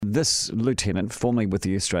this lieutenant, formerly with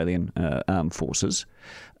the Australian Armed Forces,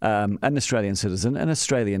 an Australian citizen, an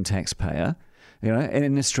Australian taxpayer. And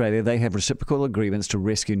in Australia, they have reciprocal agreements to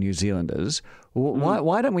rescue New Zealanders.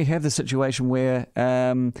 Why don't we have the situation where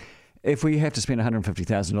if we have to spend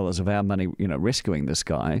 $150,000 of our money, rescuing this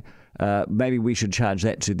guy, maybe we should charge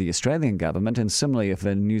that to the Australian government. And similarly, if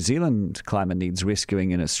a New Zealand climber needs rescuing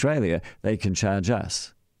in Australia, they can charge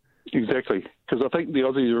us. Exactly, because I think the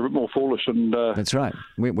Aussies are a bit more foolish. And that's right.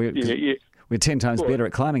 We're 10 times better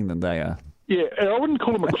at climbing than they are. Yeah, and I wouldn't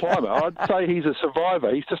call him a climber. I'd say he's a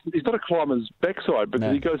survivor. He's not a climber's backside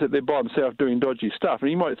because he goes out there by himself doing dodgy stuff.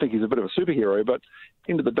 And you might think he's a bit of a superhero, but at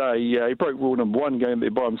the end of the day, he broke rule number 1 going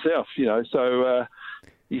there by himself. So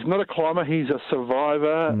he's not a climber. He's a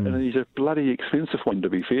survivor, and he's a bloody expensive one, to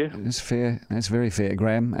be fair. That's fair. That's very fair,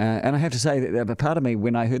 Graham. And I have to say that part of me,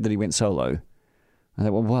 when I heard that he went solo, I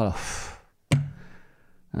thought, well,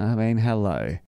 I mean, hello.